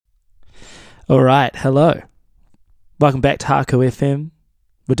All right, hello. Welcome back to Hardcore FM.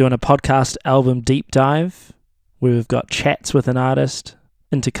 We're doing a podcast album deep dive where we've got chats with an artist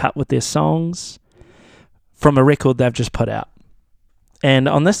intercut with their songs from a record they've just put out. And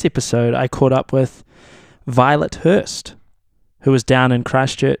on this episode, I caught up with Violet Hirst, who was down in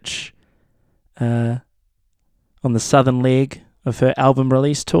Christchurch on the southern leg of her album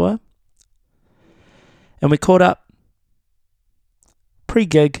release tour. And we caught up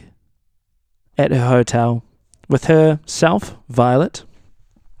pre-gig at her hotel with herself, Violet,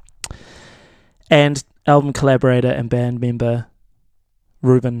 and album collaborator and band member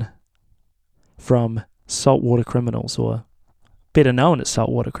Reuben from Saltwater Criminals, or better known as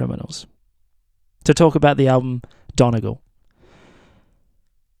Saltwater Criminals, to talk about the album Donegal.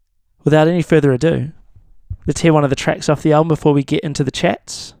 Without any further ado, let's hear one of the tracks off the album before we get into the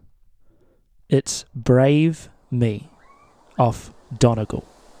chats. It's Brave Me off Donegal.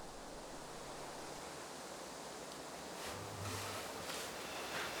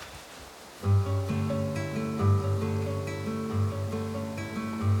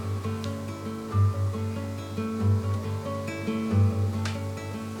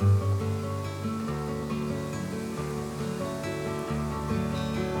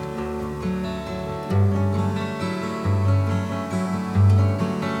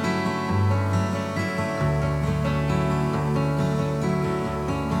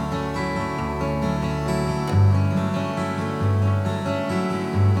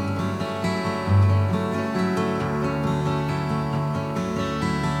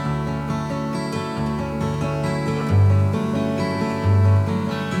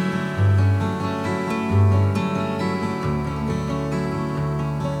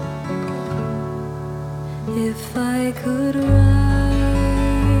 If I could write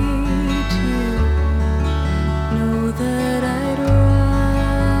you, know that I'd write,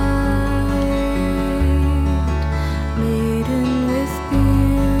 laden with beauty,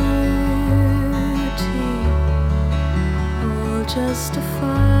 all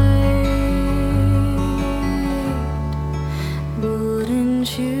justified.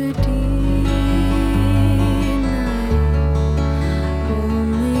 Wouldn't you deny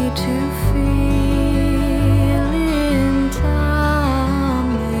only to feel in time,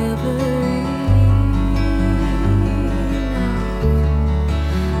 never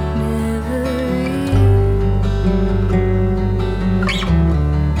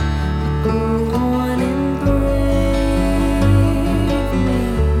go on and brave me,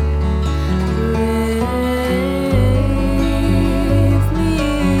 brave me.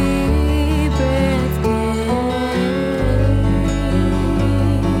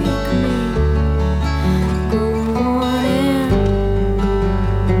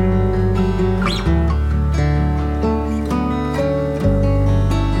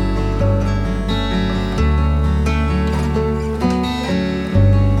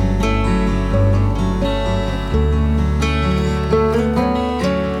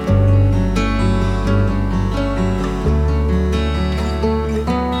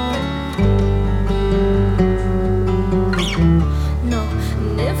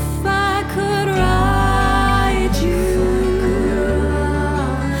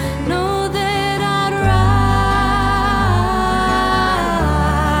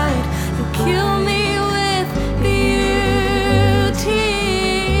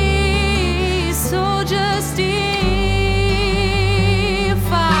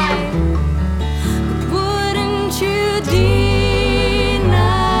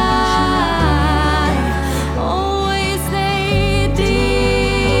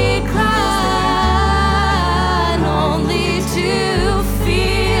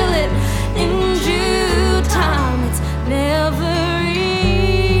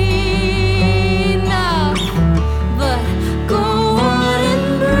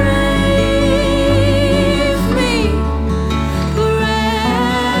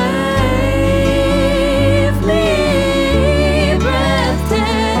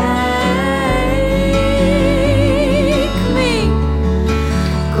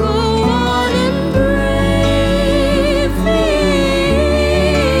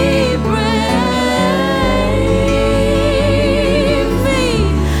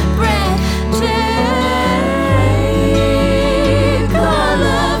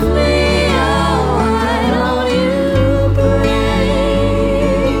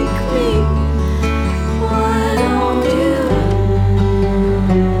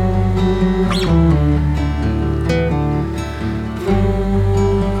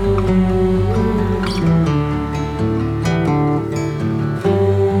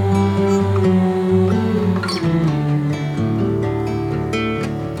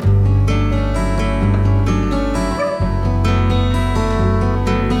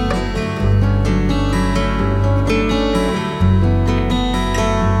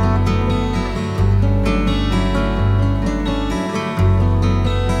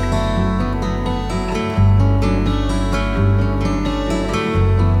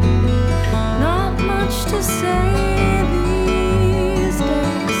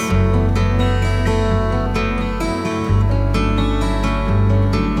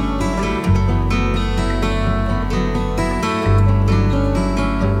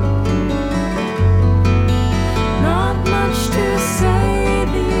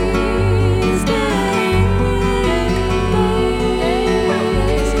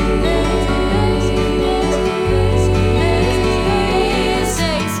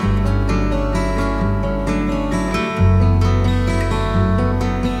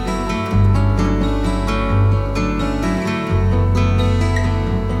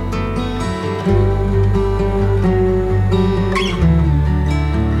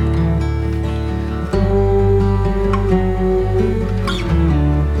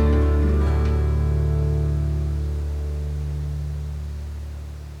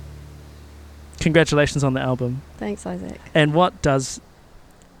 Congratulations on the album. Thanks, Isaac. And what does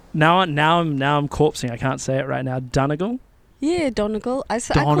now I'm corpsing. I can't say it right now. Donegal. Yeah, Donegal. I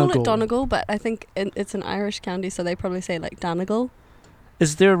call Donegal. it Donegal, but I think it's an Irish county, so they probably say like Donegal.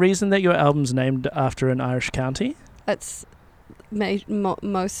 Is there a reason that your album's named after an Irish county? It's a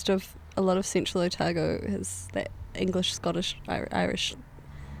lot of Central Otago has that English, Scottish, Irish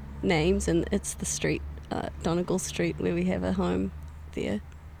names, and it's the street, Donegal Street, where we have a home there.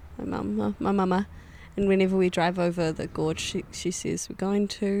 My mama, and whenever we drive over the gorge, she says we're going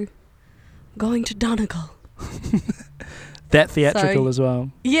to Donegal. That theatrical as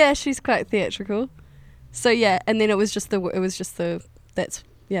well. Yeah, she's quite theatrical. So yeah, and then it's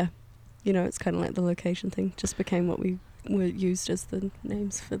kind of like the location thing. Just became what we were used as the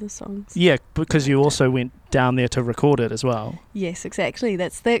names for the songs. Yeah, because you also went down there to record it as well. Yes, exactly.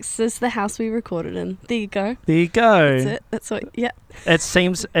 That's the house we recorded in. There you go. There you go. That's it. That's what. Yeah. It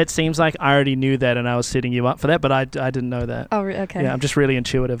seems like I already knew that, and I was setting you up for that, but I didn't know that. Oh, okay. Yeah, I'm just really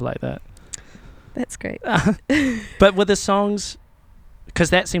intuitive like that. That's great. But with the songs,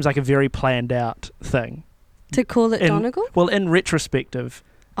 because that seems like a very planned out thing. To call it Donegal? Well, in retrospect,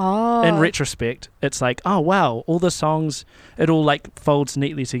 it's like, oh wow, all the songs, it all like folds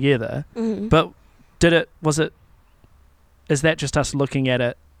neatly together. Mm-hmm. But is that just us looking at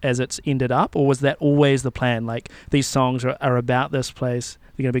it as it's ended up, or was that always the plan? Like, these songs are about this place,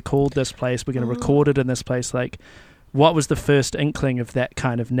 they're going to be called this place, we're going to record it in this place. Like, what was the first inkling of that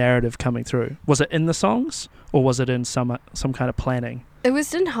kind of narrative coming through? Was it in the songs, or was it in some kind of planning? It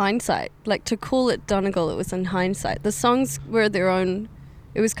was in hindsight. Like, to call it Donegal, it was in hindsight. The songs were their own.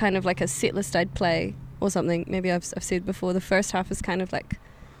 It was kind of like a set list I'd play or something. Maybe I've said before. The first half is kind of like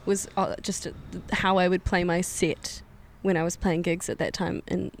just how I would play my set when I was playing gigs at that time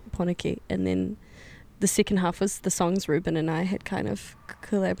in Poneke, and then the second half was the songs Reuben and I had kind of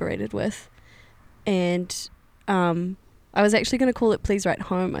collaborated with, and I was actually going to call it Please Write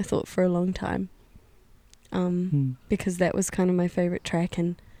Home, I thought, for a long time, because that was kind of my favourite track,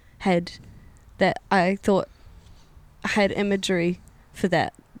 and I thought I had imagery for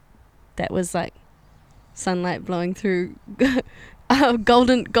that was like sunlight blowing through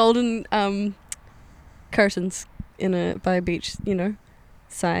golden curtains by a beach,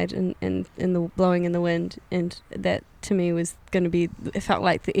 side, and the blowing in the wind, and that to me was going to be, it felt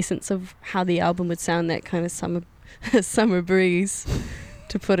like the essence of how the album would sound, that kind of summer breeze,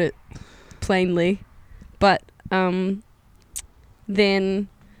 to put it plainly. But then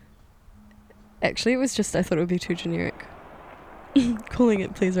actually it was just, I thought it would be too generic calling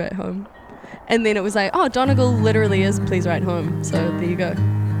it Please Write Home, and then it was like, oh, Donegal literally is Please Write Home, so there you go.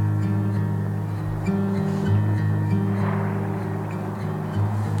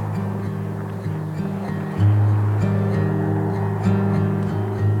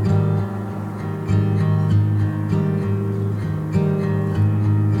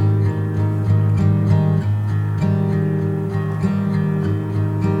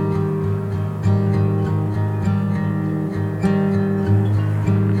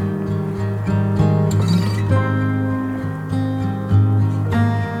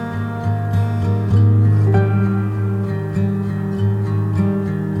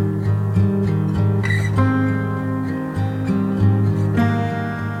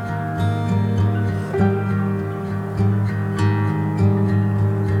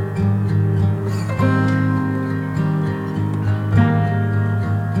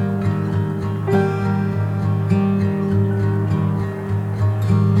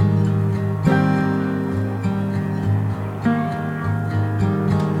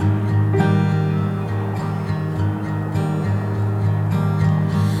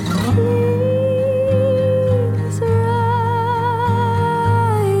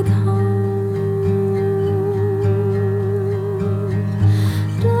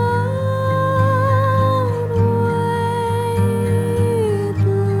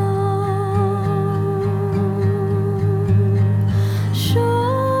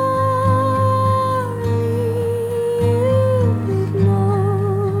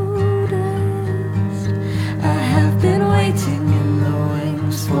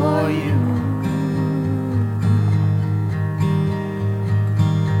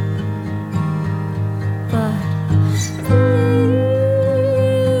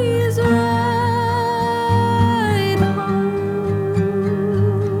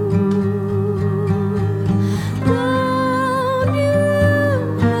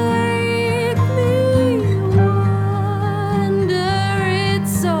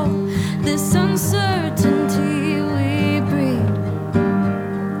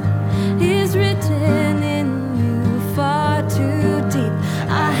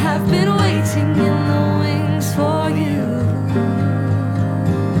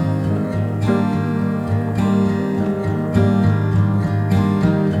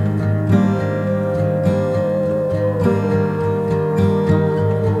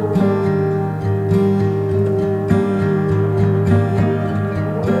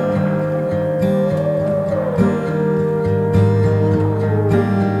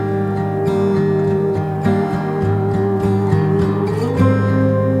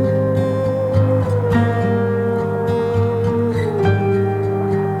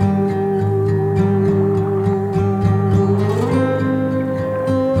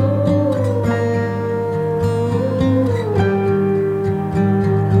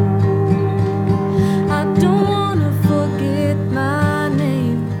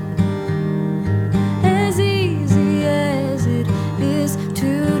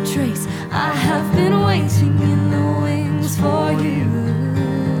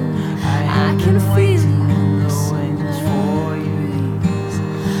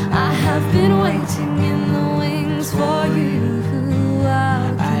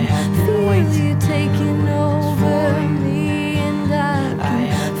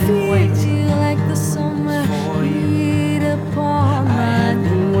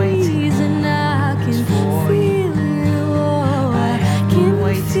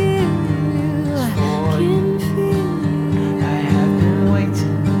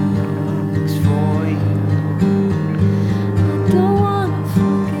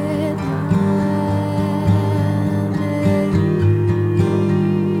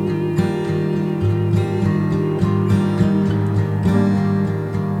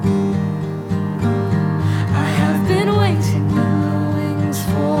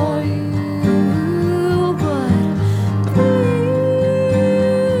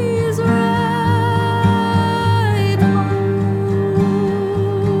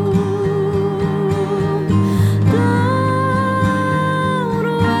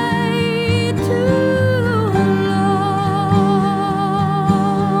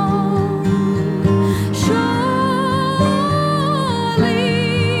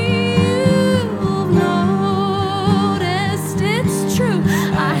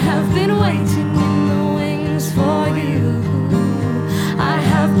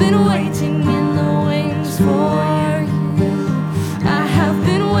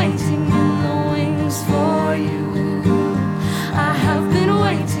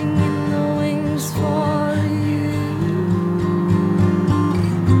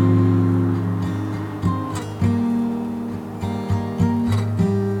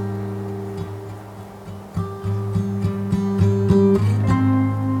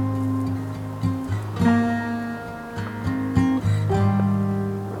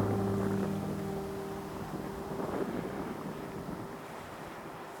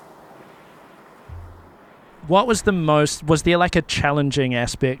 what was there like a challenging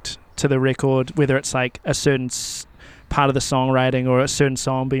aspect to the record, whether it's like a certain part of the songwriting or a certain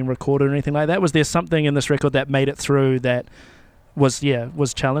song being recorded or anything like that? Was there something in this record that made it through that was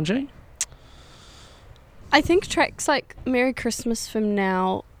challenging? I think tracks like Merry Christmas from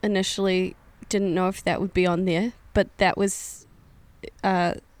Now initially didn't know if that would be on there, but that was,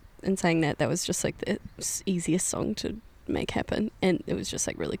 in saying that was just like the easiest song to make happen, and it was just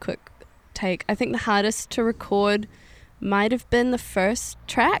like really quick take. I think the hardest to record might have been the first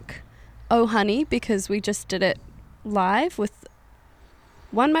track, Oh Honey, because we just did it live with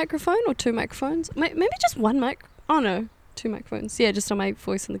one microphone or two microphones, maybe just one mic. Oh no, two microphones. Yeah, just on my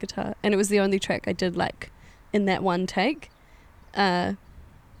voice and the guitar, and it was the only track I did like in that one take.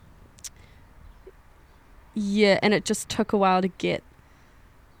 Yeah, and it just took a while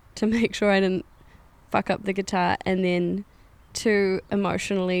to make sure I didn't fuck up the guitar, and then to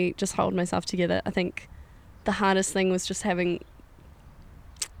emotionally just hold myself together. I think the hardest thing was just having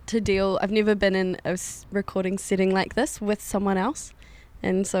to deal. I've never been in a recording setting like this with someone else,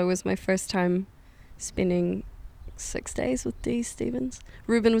 and so it was my first time spending 6 days with Dee Stevens.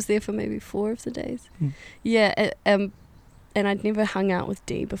 Reuben was there for maybe 4 of the days. Yeah, and I'd never hung out with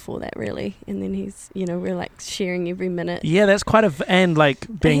Dee before that, really. And then he's, we're like sharing every minute. Yeah, that's quite and like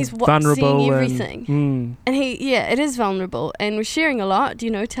being he's vulnerable. Seeing everything. And it is vulnerable. And we're sharing a lot,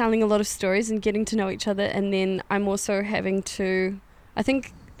 telling a lot of stories and getting to know each other. And then I'm also having to, I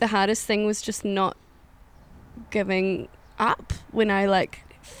think the hardest thing was just not giving up when I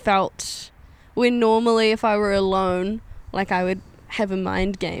when normally if I were alone, like I would have a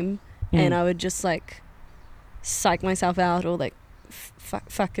mind game and I would just like psych myself out or like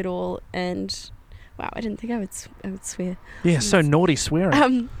fuck it all, and wow, I didn't think I would swear. Yeah, so naughty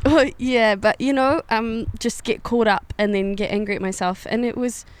swearing. Yeah, but just get caught up and then get angry at myself, and it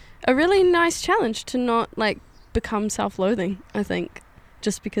was a really nice challenge to not like become self-loathing. I think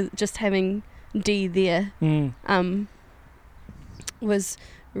just having Dee there was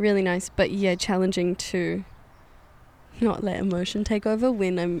really nice, but yeah, challenging to not let emotion take over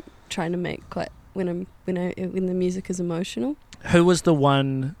when I'm trying to make when the music is emotional. Who was the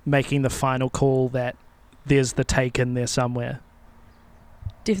one making the final call that there's the take in there somewhere?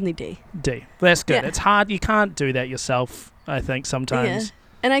 Definitely Dee. That's good. Yeah. It's hard. You can't do that yourself, I think, sometimes. Yeah.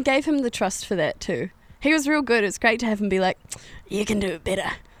 And I gave him the trust for that too. He was real good. It's great to have him be like, you can do it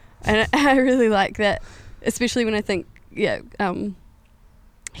better. And I really like that, especially when I think,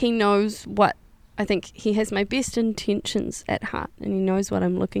 he knows what, I think he has my best intentions at heart, and he knows what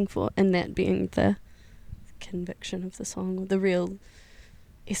I'm looking for, and that being the conviction of the song, or the real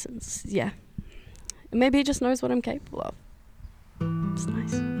essence. Yeah. Maybe he just knows what I'm capable of. It's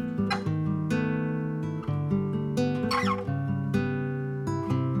nice.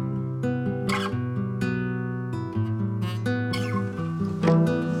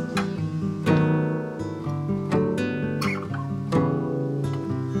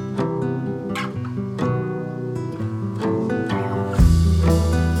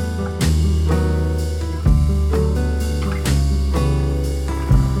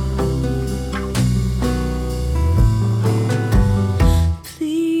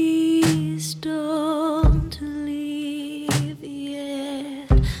 Please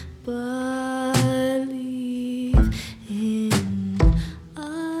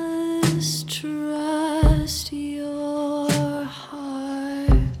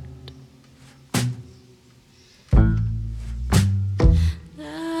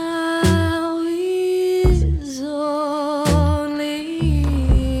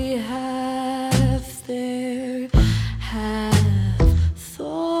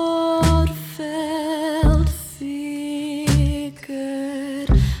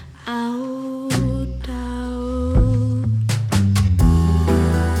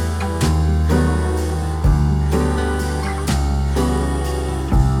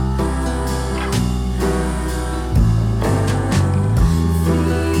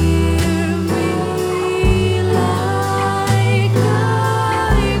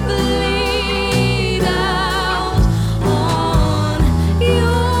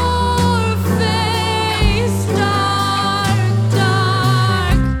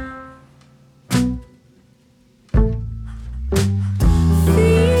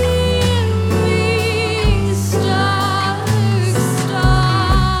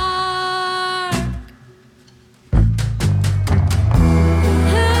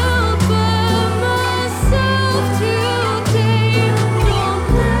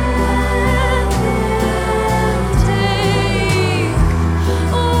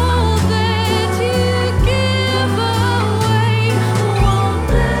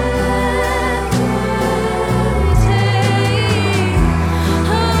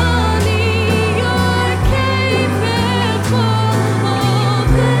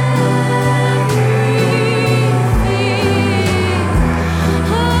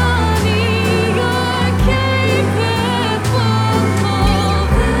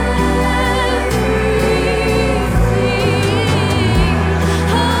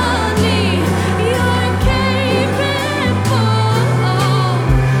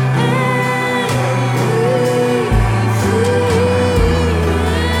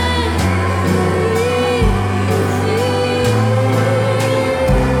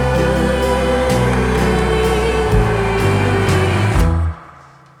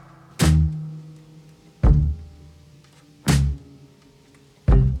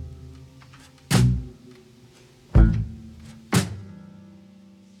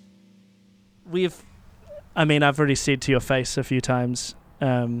I've already said to your face a few times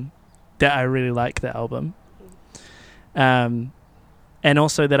that I really like the album. And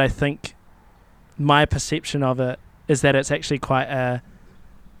also that I think my perception of it is that it's actually quite a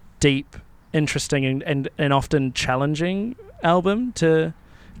deep, interesting and often challenging album to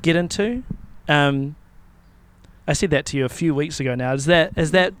get into. I said that to you a few weeks ago now. Has that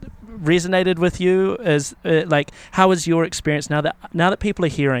resonated with you? How is your experience now that people are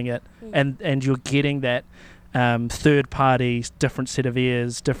hearing it and you're getting that third party, different set of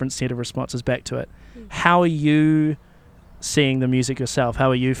ears, different set of responses back to it? How are you seeing the music yourself? How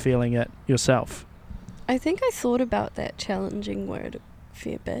are you feeling it yourself? I think I thought about that challenging word a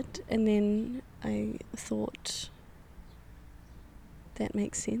fair bit, and then I thought that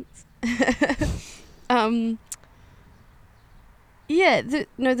makes sense.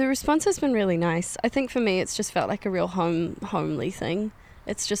 The response has been really nice. I think for me it's just felt like a real homely thing.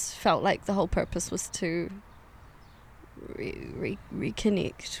 It's just felt like the whole purpose was to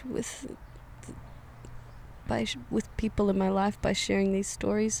reconnect with people in my life by sharing these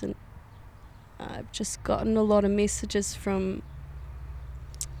stories, and I've just gotten a lot of messages from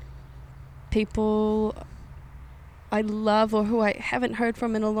people I love or who I haven't heard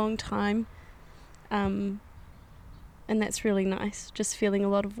from in a long time, and that's really nice, just feeling a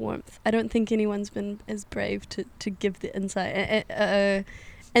lot of warmth. I don't think anyone's been as brave to give the insight, and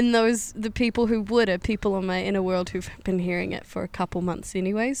the people who would are people in my inner world who've been hearing it for a couple months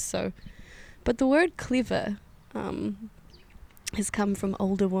anyways. So, but the word clever has come from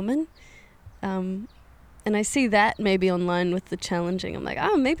older women, and I see that maybe online with the challenging. I'm like,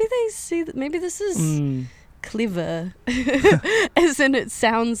 maybe they see that, maybe this is clever, as in it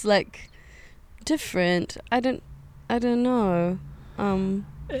sounds like different. I don't know.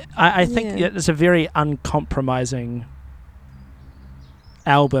 I think it's a very uncompromising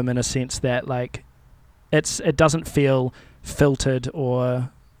album in a sense that like it doesn't feel filtered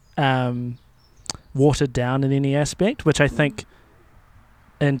or watered down in any aspect, which I think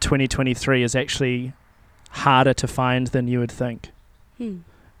in 2023 is actually harder to find than you would think.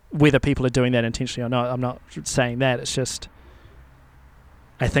 Whether people are doing that intentionally or not, I'm not saying that. It's just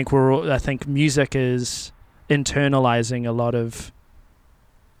I think music is internalizing a lot of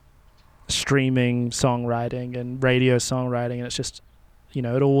streaming songwriting and radio songwriting, and it's just,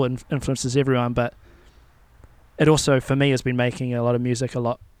 it all influences everyone, but it also for me has been making a lot of music a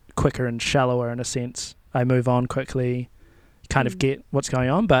lot quicker and shallower in a sense. I move on quickly, kind of get what's going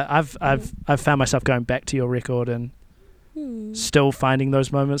on, but I've found myself going back to your record and still finding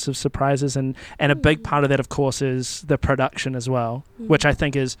those moments of surprises, and a big part of that of course is the production as well, which I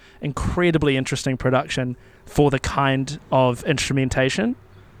think is incredibly interesting production for the kind of instrumentation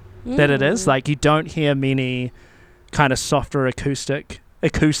that it is. Like you don't hear many kind of softer acoustic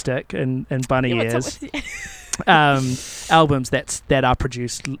and bunny ears albums that are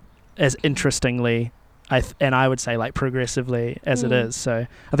produced as interestingly and I would say like progressively as it is. So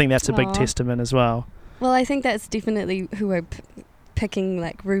I think that's a big testament as well. Well, I think that's definitely who we're picking,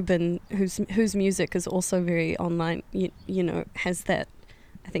 like Reuben, whose music is also very online, has that.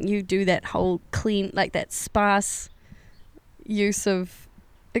 I think you do that whole clean, like that sparse use of,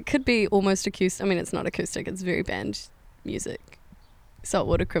 it could be almost acoustic. I mean, it's not acoustic, it's very band music,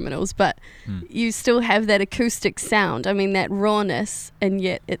 Saltwater Criminals, but you still have that acoustic sound. I mean, that rawness, and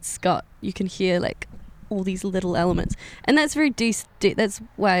yet you can hear like all these little elements. And that's very that's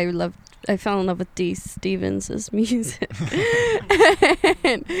why I fell in love with D. Stevens' music.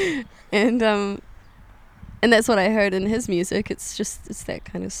 and that's what I heard in his music. It's that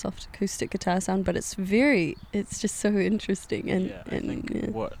kind of soft acoustic guitar sound, but it's just so interesting. And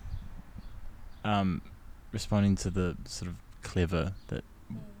what responding to the sort of clever, that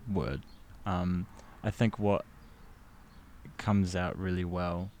word, I think what comes out really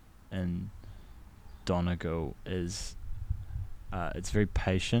well in Donegal is it's very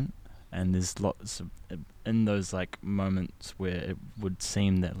patient. And there's lots of, in those like moments where it would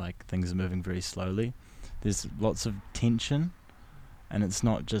seem that like things are moving very slowly, there's lots of tension, and it's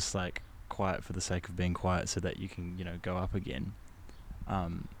not just like quiet for the sake of being quiet so that you can, go up again.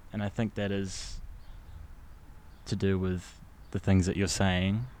 And I think that is to do with the things that you're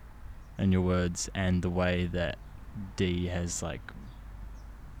saying in your words, and the way that D has like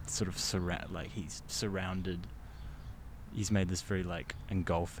sort of he's made this very like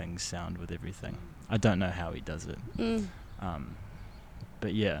engulfing sound with everything. I don't know how he does it.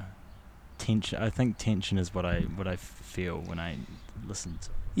 But yeah, tension. I think tension is what I feel when I listen to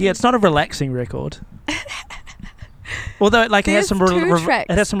it. Yeah, it's not a relaxing record. Although it has some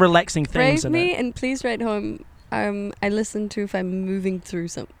relaxing things Brave in Me it. and Please Write Home I listen to if I'm moving through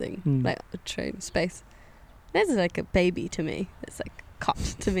something, like a train space. That's like a baby to me. It's like cot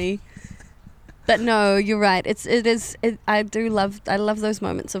to me. But no, you're right. I love those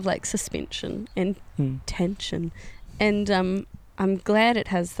moments of like suspension and tension, and I'm glad it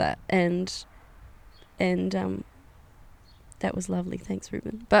has that. And that was lovely. Thanks,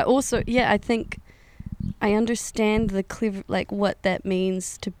 Reuben. But also, yeah, I think I understand the clever, like what that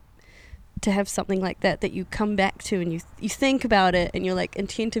means to have something like that you come back to and you think about it and you're like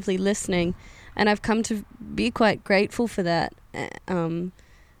attentively listening. And I've come to be quite grateful for that, and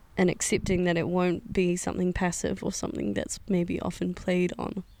accepting that it won't be something passive or something that's maybe often played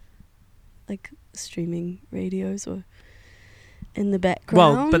on like streaming radios or in the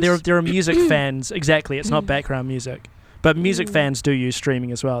background. Well, but there are music fans. Exactly, it's not background music. But music fans do use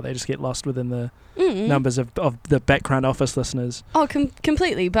streaming as well. They just get lost within the numbers of the background office listeners. Oh,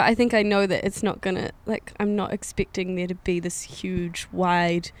 completely. But I think I know that it's not going to, like, I'm not expecting there to be this huge,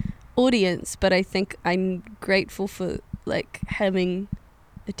 wide audience. But I think I'm grateful for, like, having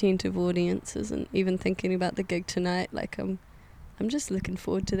attentive audiences and even thinking about the gig tonight. Like, I'm just looking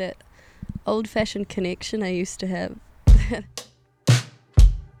forward to that old-fashioned connection I used to have.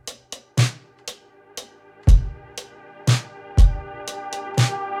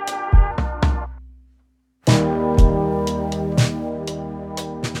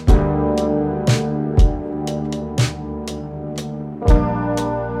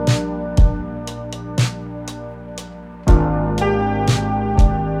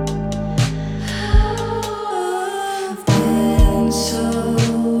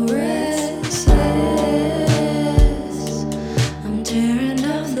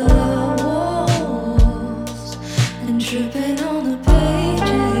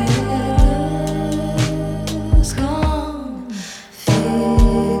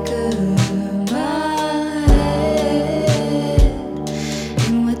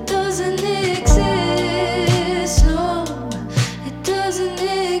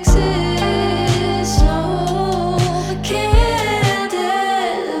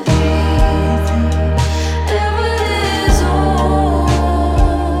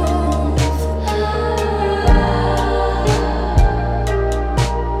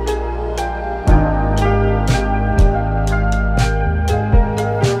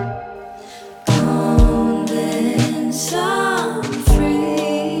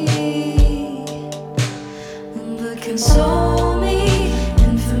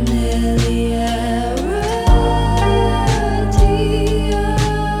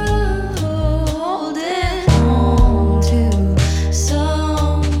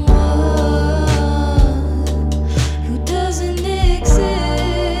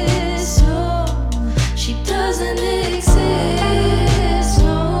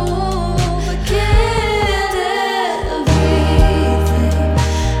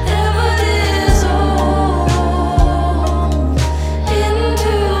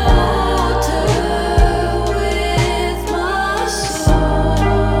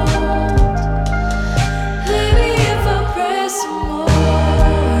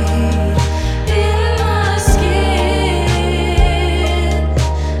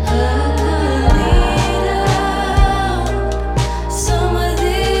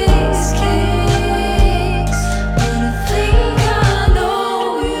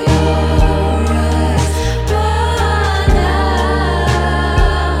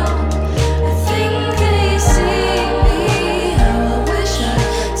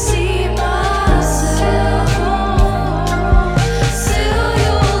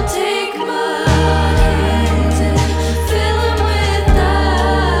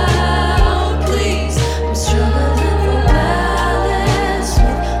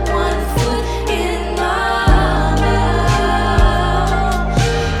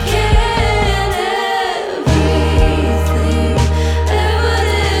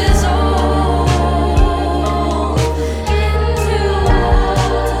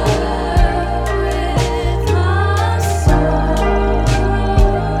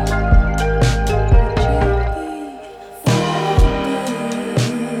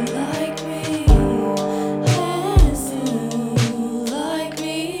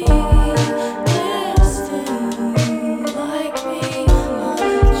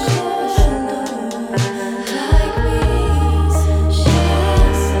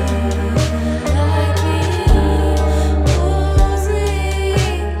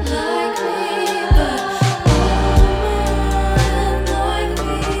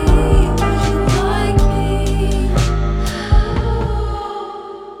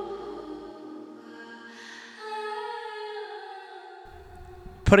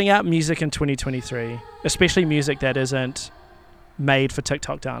 putting out music in 2023, especially music that isn't made for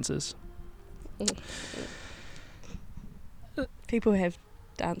TikTok dances. People have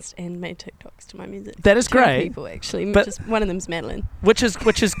danced and made TikToks to my music. That is 2 great. people, actually. But- Just one of them's Madeline. Which is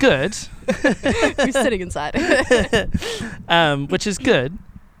good. Who's sitting inside. Which is good,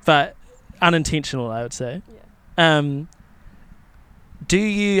 but unintentional, I would say. Yeah.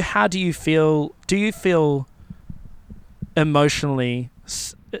 How do you feel? Do you feel emotionally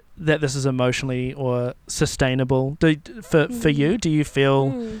that this is emotionally or sustainable? For you, do you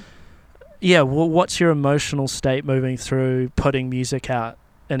feel? Yeah. Well, what's your emotional state moving through putting music out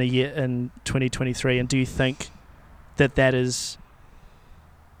in a year in 2023? And do you think that is?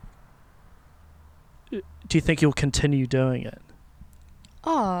 Do you think you'll continue doing it?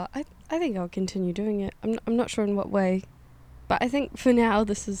 Oh, I think I'll continue doing it. I'm not sure in what way, but I think for now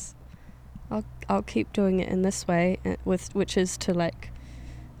this is, I'll keep doing it in this way, which is to like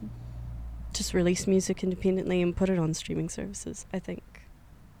just release music independently and put it on streaming services. I think,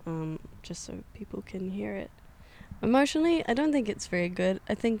 just so people can hear it. Emotionally, I don't think it's very good.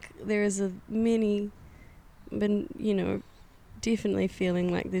 I think there is been definitely feeling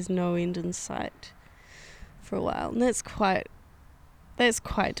like there's no end in sight for a while, and that's quite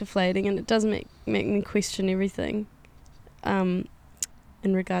deflating, and it does make me question everything in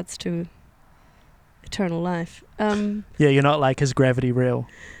regards to eternal life. Yeah, you're not like, is gravity real?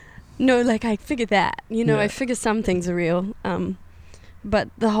 No, like I figure that, Yeah. I figure some things are real, but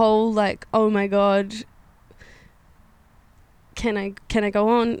the whole like, oh my god, can I go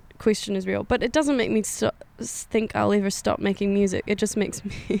on question is real, but it doesn't make me think I'll ever stop making music. It just makes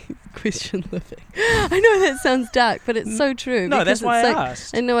me question living. I know that sounds dark, but it's so true. No, that's because why it's I like,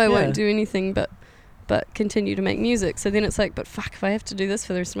 asked. I know I Yeah. won't do anything but continue to make music. So then it's like, but fuck, if I have to do this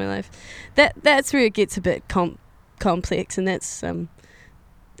for the rest of my life, that's where it gets a bit complex, and that's and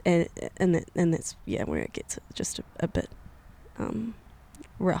that's where it gets just a bit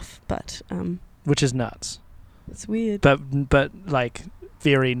rough, but Which is nuts. it's weird. But like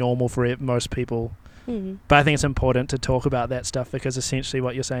very normal for most people. But I think it's important to talk about that stuff, because essentially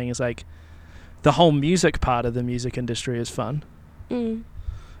what you're saying is like the whole music part of the music industry is fun. It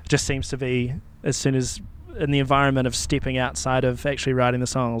just seems to be, as soon as in the environment of stepping outside of actually writing the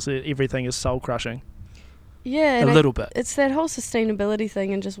songs, everything is soul crushing. Yeah, A little bit. It's that whole sustainability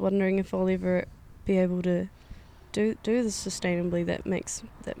thing, and just wondering if I'll ever be able to do this sustainably. That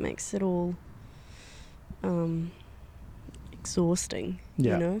makes it all exhausting.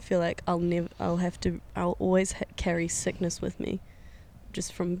 Yeah. I feel like I'll always carry sickness with me,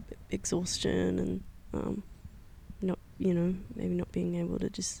 just from exhaustion and not, maybe not being able to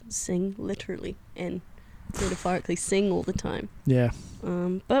just sing literally and metaphorically sing all the time. Yeah.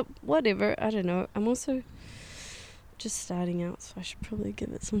 But whatever, I don't know. I'm also just starting out, so I should probably give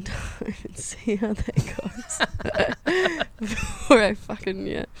it some time and see how that goes before I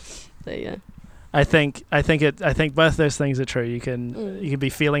fucking But yeah. I think both those things are true. You can be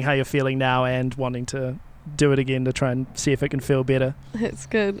feeling how you're feeling now and wanting to do it again to try and see if it can feel better. That's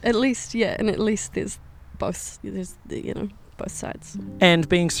good. At least, and at least there's both. There's both sides. And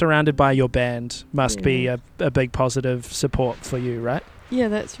being surrounded by your band must be Yeah. a big positive support for you, right? Yeah,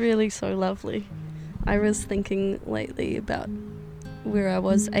 that's really so lovely. I was thinking lately about where I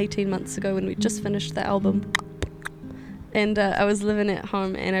was 18 months ago when we just finished the album. And I was living at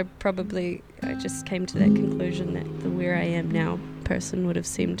home, and I just came to that conclusion that the where I am now person would have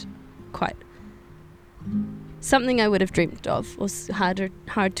seemed quite something I would have dreamt of, or hard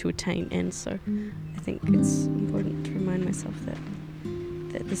to attain. And so I think it's important to remind myself that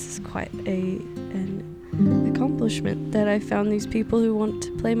this is quite an accomplishment, that I found these people who want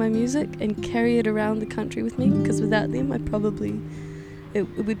to play my music and carry it around the country with me, because without them it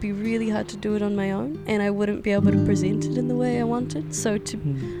would be really hard to do it on my own, and I wouldn't be able to present it in the way I wanted. So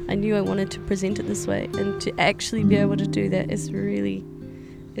I knew I wanted to present it this way, and to actually be able to do that is really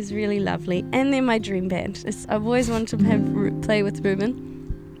lovely. And they're my dream band. I've always wanted to play with Reuben.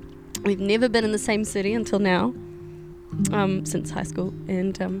 We've never been in the same city until now, since high school,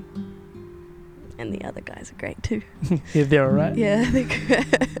 and the other guys are great too. Yeah, they're all right. Yeah, they're great.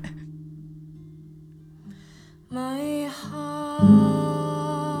 My heart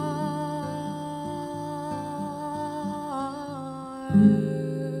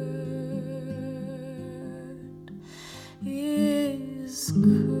is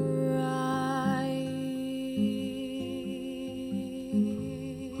crying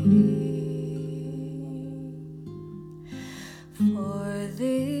for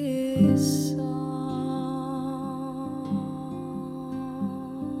this song.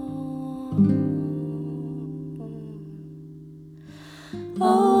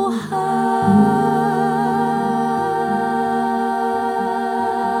 Oh,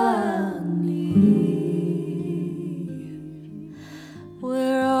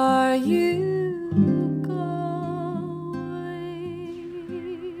 you going?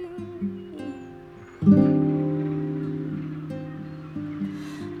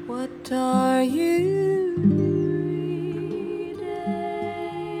 What are you reading?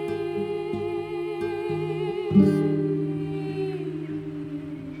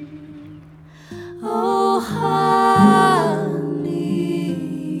 Oh, honey,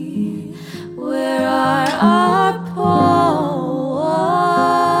 where are our poems?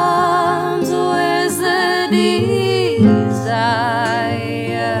 Where's the desire?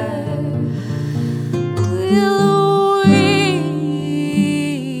 Will we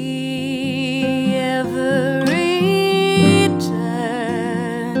ever return?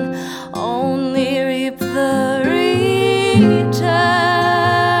 Only reap the return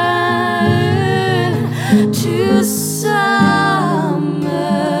to summer,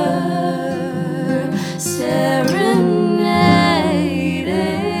 serenaded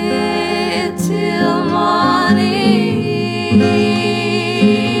till morning.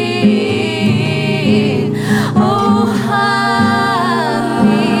 Oh,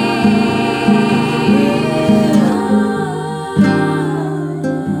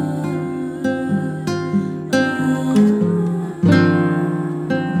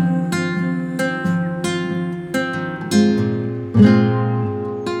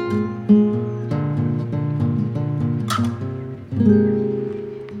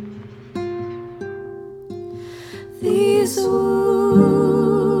 these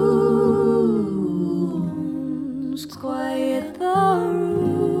wounds quiet the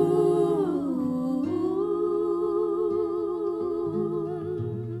room.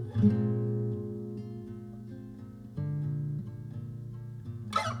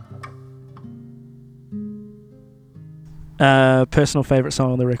 Personal favourite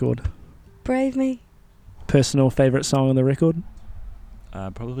song on the record? Brave Me. Personal favourite song on the record?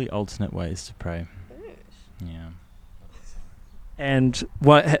 Probably Alternate Ways to Pray. Yeah. And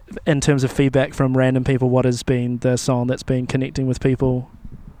what, in terms of feedback from random people, what has been the song that's been connecting with people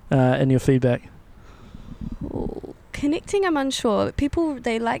in your feedback? Oh, connecting, I'm unsure. People,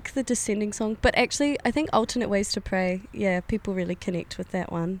 they like the Descending song, but actually I think Alternate Ways to Pray, yeah, people really connect with that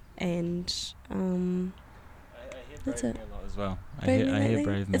one. And that's it. A lot as well. I Brave hear Me lately?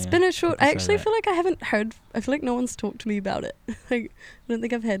 Brave Me. It's been a short. people I say actually that. feel like I haven't heard. I feel like no one's talked to me about it. Like, I don't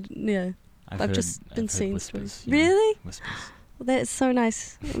think I've had. Yeah, I've just been seeing whispers, stories. you know, Really? whispers. Well, that's so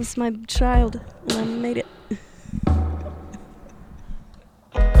nice. It was my child, and I made it.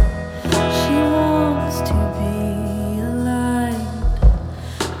 She wants to be aligned,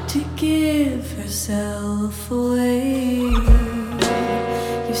 to give herself away.